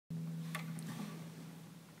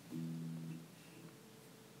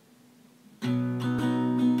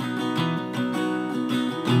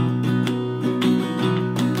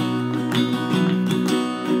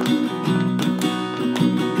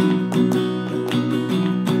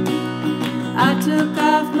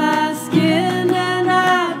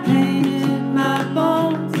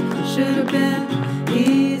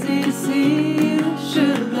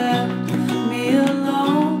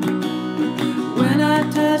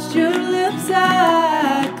just your lips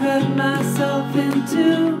I cut myself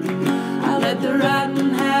into. I let the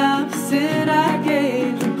rotten half sit, I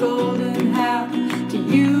gave the golden half to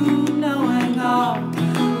you, knowing all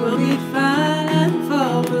will be fine and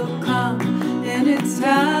fall will come in its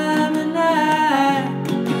time, and I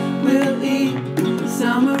will eat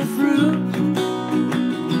summer fruit.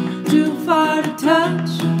 Too far to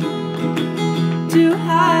touch, too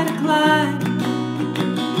high to climb.